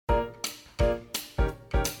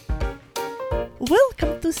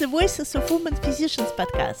Welcome to the Voices of Women Physicians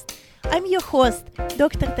podcast. I'm your host,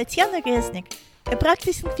 Dr. Tatiana Reznik, a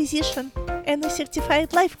practicing physician and a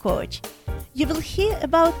certified life coach. You will hear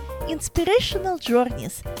about inspirational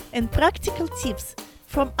journeys and practical tips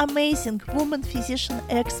from amazing women physician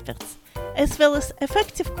experts, as well as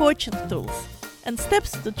effective coaching tools and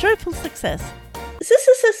steps to joyful success. This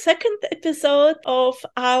is the second episode of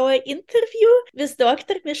our interview with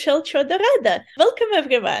Dr. Michele Cho-Dorado. Welcome,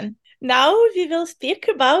 everyone. Now we will speak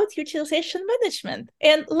about utilization management.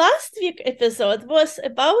 And last week's episode was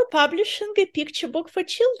about publishing a picture book for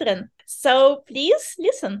children. So please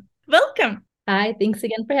listen. Welcome. Hi, thanks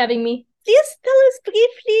again for having me. Please tell us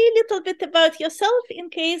briefly a little bit about yourself in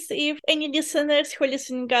case if any listeners who are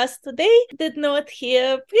listening to us today did not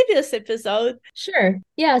hear previous episode. Sure.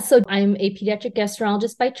 Yeah, so I'm a pediatric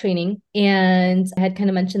gastroenterologist by training, and I had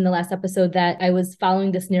kind of mentioned the last episode that I was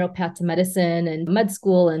following this narrow path to medicine and med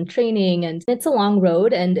school and training, and it's a long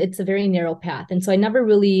road and it's a very narrow path. And so I never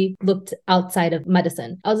really looked outside of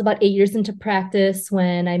medicine. I was about 8 years into practice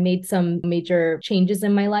when I made some major changes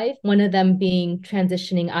in my life, one of them being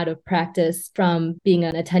transitioning out of practice from being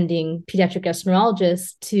an attending pediatric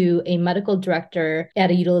gastroenterologist to a medical director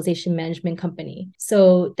at a utilization management company.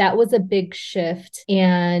 So that was a big shift.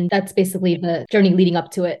 And that's basically the journey leading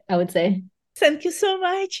up to it, I would say. Thank you so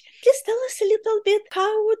much. Please tell us a little bit,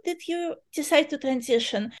 how did you decide to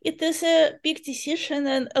transition? It is a big decision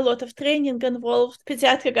and a lot of training involved.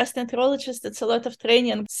 Pediatric gastroenterologist, it's a lot of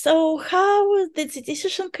training. So how did the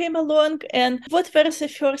decision came along and what were the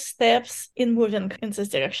first steps in moving in this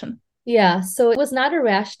direction? Yeah, so it was not a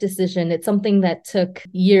rash decision. It's something that took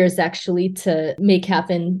years actually to make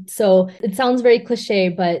happen. So it sounds very cliche,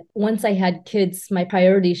 but once I had kids, my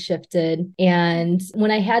priorities shifted. And when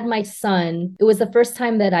I had my son, it was the first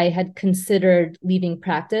time that I had considered leaving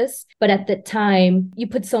practice. But at the time, you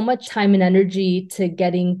put so much time and energy to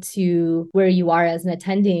getting to where you are as an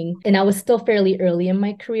attending. And I was still fairly early in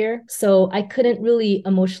my career. So I couldn't really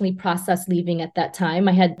emotionally process leaving at that time.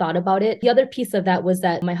 I had thought about it. The other piece of that was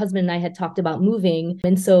that my husband and I had talked about moving.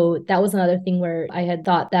 And so that was another thing where I had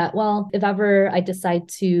thought that, well, if ever I decide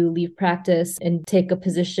to leave practice and take a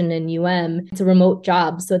position in it's a remote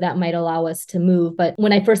job, so that might allow us to move. But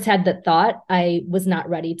when I first had that thought, I was not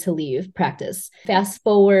ready to leave practice. Fast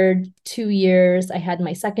forward 2 years, I had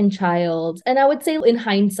my second child. And I would say in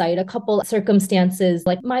hindsight, a couple circumstances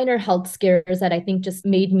like minor health scares that I think just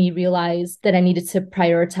made me realize that I needed to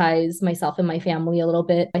prioritize myself and my family a little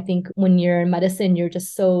bit. I think when you're in medicine, you're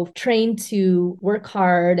just so trained to work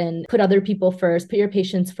hard and put other people first, put your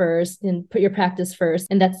patients first, and put your practice first.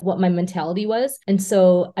 And that's what my mentality was. And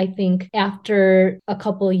so I think after a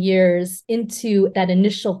couple of years into that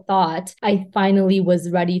initial thought, I finally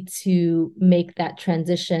was ready to make that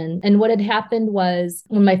transition. And what had happened was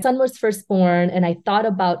when my son was first born and I thought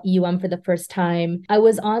about EUM for the first time, I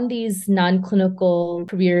was on these non-clinical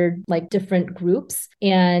career, like different groups.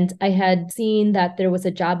 And I had seen that there was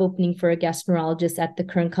a job opening for a gastroenterologist at the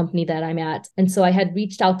current company that I'm at. And so I had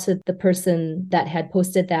reached out to the person that had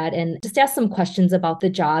posted that and just asked some questions about the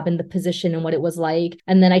job and the position and what it was like.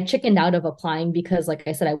 And then I chickened out of applying because, like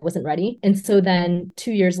I said, I wasn't ready. And so then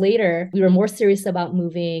 2 years later, we were more serious about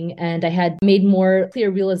moving and I had made more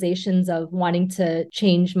clear realizations of wanting to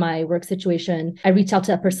change my work situation. I reached out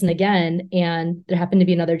to that person again and there happened to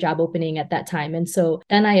be another job opening at that time. And so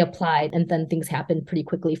then I applied and then things happened pretty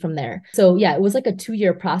quickly from there. So yeah, it was like a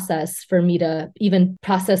 2-year process for me to even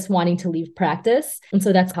process wanting to leave practice. And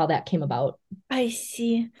so that's how that came about. I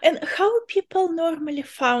see. And how people normally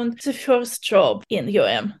found the first job in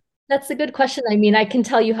UM? That's a good question. I mean, I can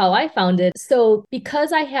tell you how I found it. So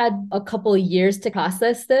because I had a couple of years to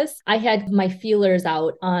process this, I had my feelers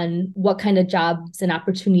out on what kind of jobs and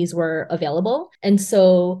opportunities were available. And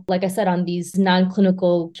so, like I said, on these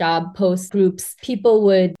non-clinical job post groups, people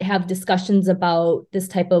would have discussions about this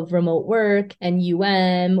type of remote work and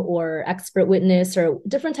or expert witness or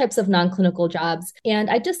different types of non-clinical jobs. And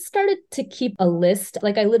I just started to keep a list.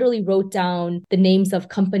 Like I literally wrote down the names of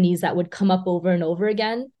companies that would come up over and over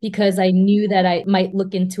again because I knew that I might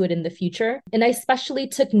look into it in the future. And I especially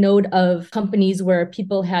took note of companies where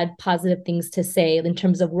people had positive things to say in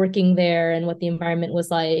terms of working there and what the environment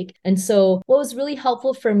was like. And so what was really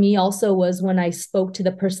helpful for me also was when I spoke to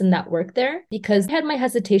the person that worked there, because I had my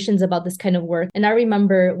hesitations about this kind of work. And I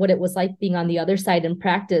remember what it was like being on the other side in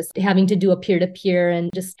practice, having to do a peer-to-peer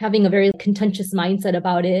and just having a very contentious mindset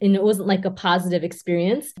about it. And it wasn't like a positive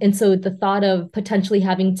experience. And so the thought of potentially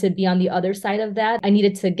having to be on the other side of that, I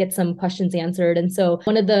needed to get get some questions answered. And so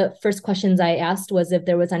one of the first questions I asked was if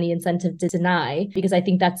there was any incentive to deny, because I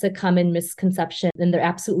think that's a common misconception, and there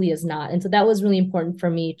absolutely is not. And so that was really important for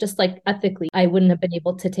me. Just like ethically, I wouldn't have been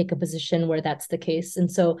able to take a position where that's the case. And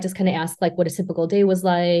so just kind of asked like what a typical day was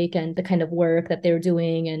like and the kind of work that they were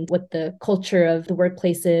doing and what the culture of the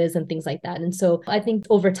workplace is and things like that. And so I think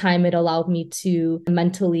over time, it allowed me to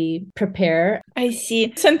mentally prepare. I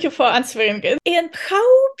see. Thank you for answering it. And how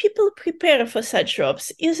people prepare for such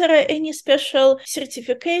jobs? Is there any special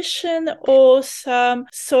certification or some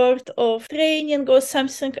sort of training or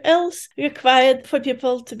something else required for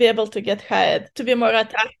people to be able to get hired, to be more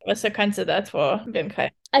attractive as a candidate for being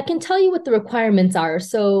hired? I can tell you what the requirements are.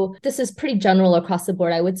 So this is pretty general across the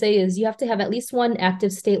board. I would say is you have to have at least one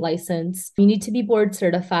active state license. You need to be board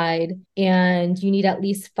certified, and you need at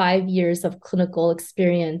least 5 years of clinical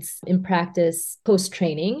experience in practice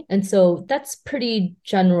post-training. And so that's pretty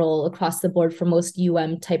general across the board for most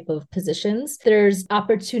type of positions. There's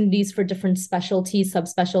opportunities for different specialties,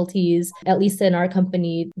 subspecialties, at least in our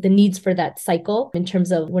company, the needs for that cycle in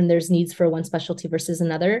terms of when there's needs for one specialty versus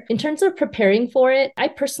another. In terms of preparing for it, I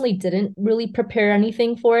personally didn't really prepare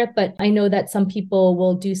anything for it, but I know that some people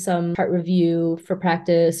will do some part review for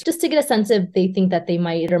practice just to get a sense if they think that they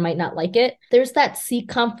might or might not like it. There's that SEEK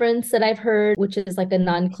conference that I've heard, which is like a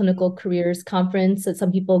non-clinical careers conference that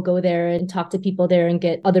some people go there and talk to people there and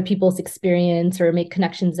get other people's experience or make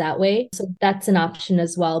connections that way. So that's an option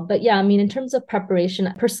as well. But yeah, I mean, in terms of preparation,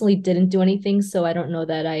 I personally didn't do anything, so I don't know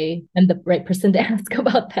that I am the right person to ask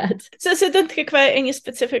about that. So they don't require any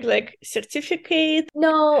specific like certificate?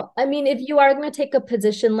 No, I mean, if you are going to take a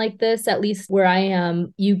position like this, at least where I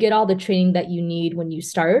am, you get all the training that you need when you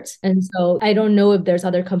start. And so I don't know if there's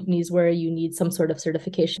other companies where you need some sort of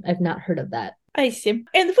certification. I've not heard of that. I see.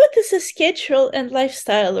 And what is the schedule and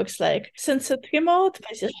lifestyle looks like? Since it's a remote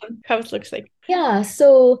position, how it looks like? Yeah,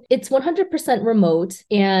 so it's 100% remote,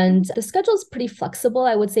 and the schedule is pretty flexible.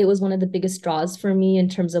 I would say it was one of the biggest draws for me in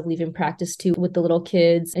terms of leaving practice too, with the little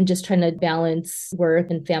kids and just trying to balance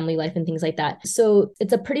work and family life and things like that. So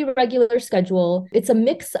it's a pretty regular schedule. It's a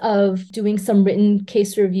mix of doing some written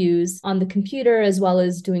case reviews on the computer as well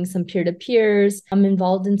as doing some peer-to-peers. I'm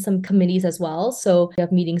involved in some committees as well. So we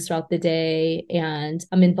have meetings throughout the day, and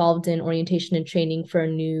I'm involved in orientation and training for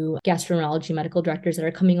new gastroenterology medical directors that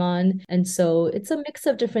are coming on. And so it's a mix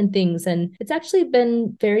of different things, and it's actually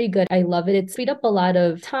been very good. I love it. It's freed up a lot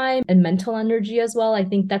of time and mental energy as well. I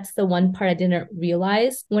think that's the one part I didn't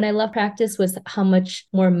realize when I left practice was how much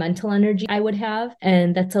more mental energy I would have.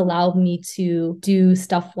 And that's allowed me to do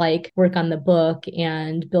stuff like work on the book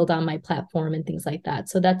and build on my platform and things like that.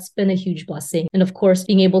 So that's been a huge blessing. And of course,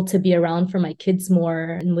 being able to be around for my kids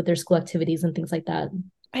more and with their school activities and things like that.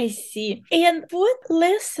 I see. And what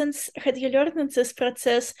lessons had you learned in this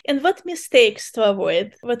process, and what mistakes to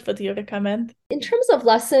avoid? What would you recommend? In terms of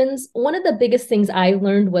lessons, one of the biggest things I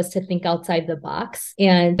learned was to think outside the box.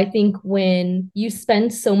 And I think when you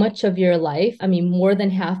spend so much of your life, I mean, more than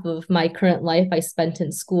half of my current life I spent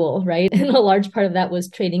in school, right? And a large part of that was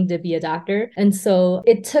training to be a doctor. And so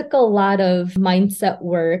it took a lot of mindset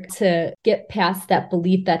work to get past that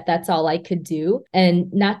belief that that's all I could do, and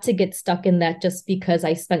not to get stuck in that just because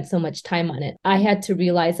I spent so much time on it. I had to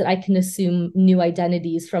realize that I can assume new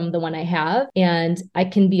identities from the one I have, and I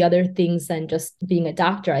can be other things than just being a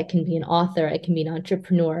doctor. I can be an author, I can be an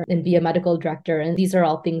entrepreneur, and be a medical director. And these are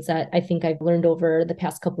all things that I think I've learned over the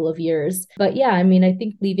past couple of years. But yeah, I mean, I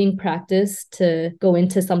think leaving practice to go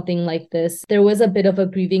into something like this, there was a bit of a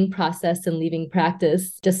grieving process in leaving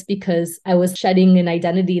practice just because I was shedding an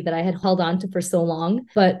identity that I had held on to for so long.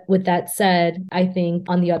 But with that said, I think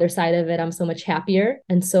on the other side of it, I'm so much happier.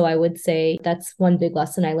 And so I would say that's one big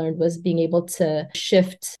lesson I learned, was being able to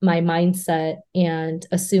shift my mindset and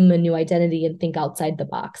assume a new identity and think outside the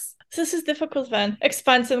box. This is difficult one,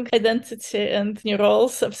 expanding identity and new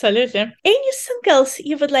roles, absolutely. Anything else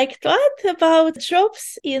you would like to add about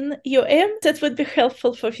jobs in that would be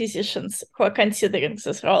helpful for physicians who are considering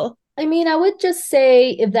this role? I mean, I would just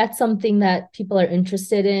say if that's something that people are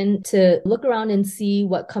interested in, to look around and see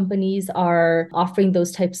what companies are offering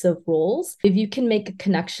those types of roles. If you can make a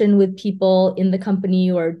connection with people in the company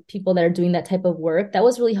or people that are doing that type of work, that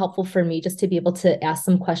was really helpful for me, just to be able to ask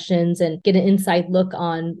some questions and get an inside look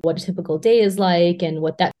on what a typical day is like and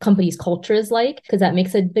what that company's culture is like, because that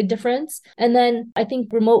makes a big difference. And then I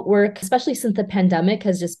think remote work, especially since the pandemic,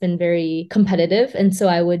 has just been very competitive. And so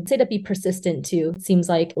I would say to be persistent too. It seems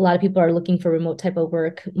like a lot of people are looking for remote type of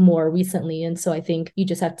work more recently. And so I think you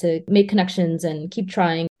just have to make connections and keep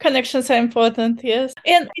trying. Connections are important, yes.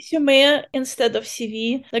 And resume instead of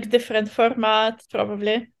CV, like different format,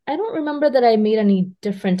 probably. I don't remember that I made any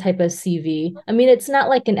different type of CV. I mean, it's not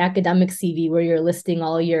like an academic CV where you're listing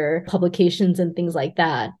all your publications and things like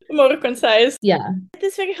that. More concise. Yeah. It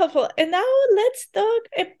is very helpful. And now let's talk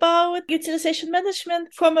about utilization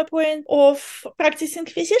management from a point of practicing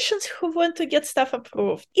physicians who want to get stuff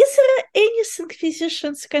approved. Is there anything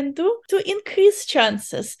physicians can do to increase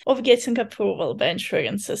chances of getting approval by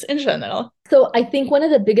insurances in general? So I think one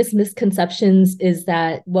of the biggest misconceptions is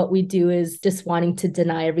that what we do is just wanting to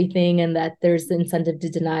deny everything and that there's the incentive to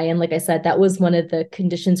deny. And like I said, that was one of the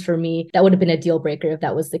conditions for me. That would have been a deal breaker if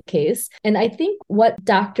that was the case. And I think what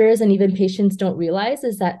doctors and even patients don't realize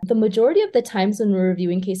is that the majority of the times when we're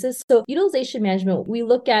reviewing cases, so utilization management, we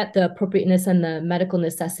look at the appropriateness and the medical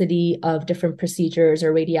necessity of different procedures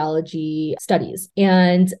or radiology studies.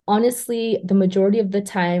 And honestly, the majority of the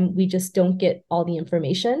time, we just don't get all the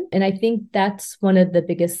information. And I think that's one of the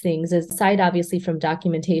biggest things is aside obviously from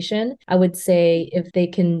documentation, I would say if they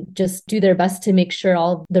can just do their best to make sure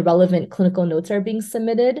all the relevant clinical notes are being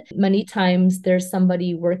submitted. Many times there's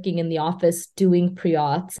somebody working in the office doing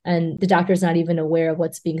pre-auths and the doctor's not even aware of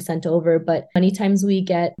what's being sent over. But many times we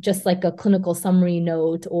get just like a clinical summary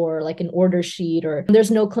note or like an order sheet or there's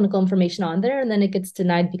no clinical information on there and then it gets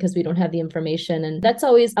denied because we don't have the information. And that's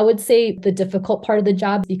always, I would say, the difficult part of the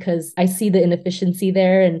job because I see the inefficiency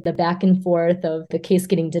there and the back and forth of the case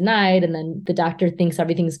getting denied and then the doctor thinks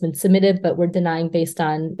everything's been submitted but we're denying based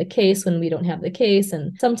on the case when we don't have the case.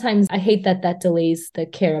 And sometimes I hate that that delays the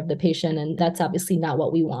care of the patient and that's obviously not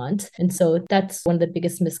what we want. And so that's one of the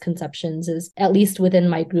biggest misconceptions is at least within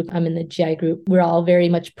my group, I'm in the GI group, we're all very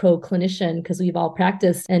much pro-clinician because we've all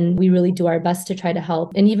practiced and we really do our best to try to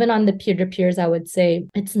help. And even on the peer-to-peers, I would say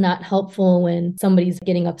it's not helpful when somebody's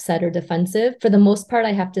getting upset or defensive. For the most part,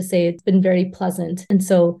 I have to say it's been very pleasant. And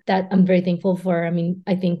so that I'm very thankful for. I mean,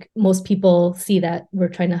 I think most people see that we're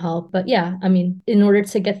trying to help. But yeah, I mean, in order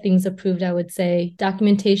to get things approved, I would say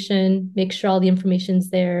documentation, make sure all the information's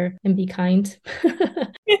there and be kind.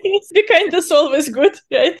 Be kind is always good,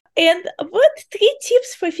 right? And what 3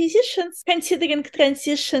 tips for physicians considering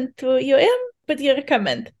transition to would you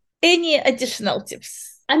recommend? Any additional tips?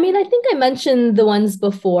 I mean, I think I mentioned the ones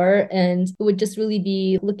before, and it would just really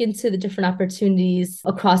be look into the different opportunities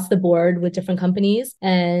across the board with different companies.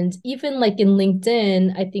 And even like in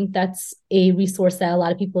LinkedIn, I think that's a resource that a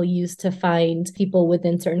lot of people use to find people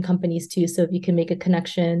within certain companies too. So if you can make a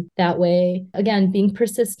connection that way, again, being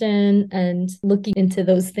persistent and looking into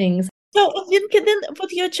those things. So on LinkedIn,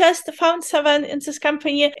 would you just found someone in this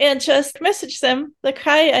company and just message them like,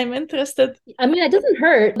 hi, I'm interested? I mean, it doesn't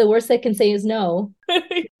hurt. The worst I can say is no.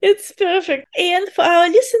 It's perfect. And for our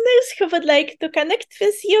listeners who would like to connect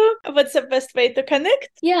with you, what's the best way to connect?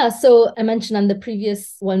 Yeah, so I mentioned on the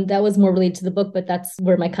previous one, that was more related to the book, but that's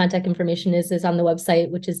where my contact information is on the website,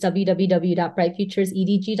 which is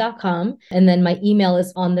www.brightfuturesedg.com. And then my email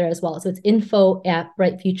is on there as well. So it's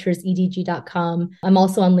info@brightfuturesedg.com. I'm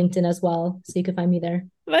also on LinkedIn as well, so you can find me there.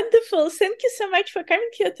 Wonderful. Thank you so much for coming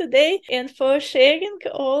here today and for sharing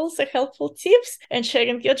all the helpful tips and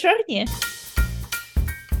sharing your journey.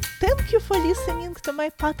 Thank you for listening to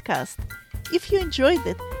my podcast. If you enjoyed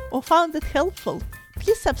it or found it helpful,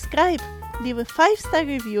 please subscribe, leave a 5-star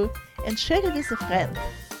review, and share it with a friend.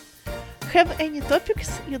 Have any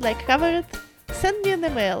topics you'd like covered? Send me an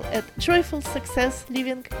email at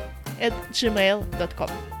joyfulsuccessliving@gmail.com.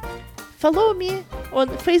 Follow me on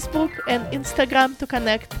Facebook and Instagram to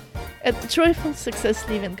connect at Joyful Success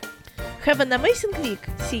Living. Have an amazing week.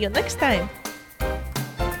 See you next time.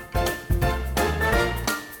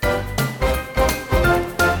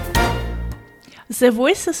 The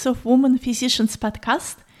Voices of Women Physicians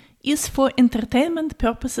podcast is for entertainment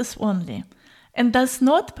purposes only and does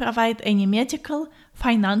not provide any medical,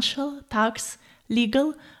 financial, tax,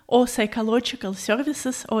 legal, or psychological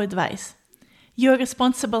services or advice. You are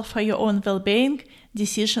responsible for your own well-being,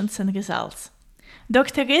 decisions, and results.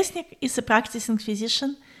 Dr. Resnick is a practicing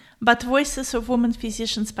physician, but Voices of Women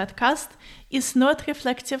Physicians podcast is not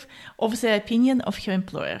reflective of the opinion of her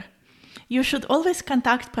employer. You should always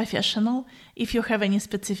contact a professional if you have any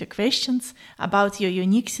specific questions about your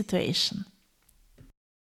unique situation.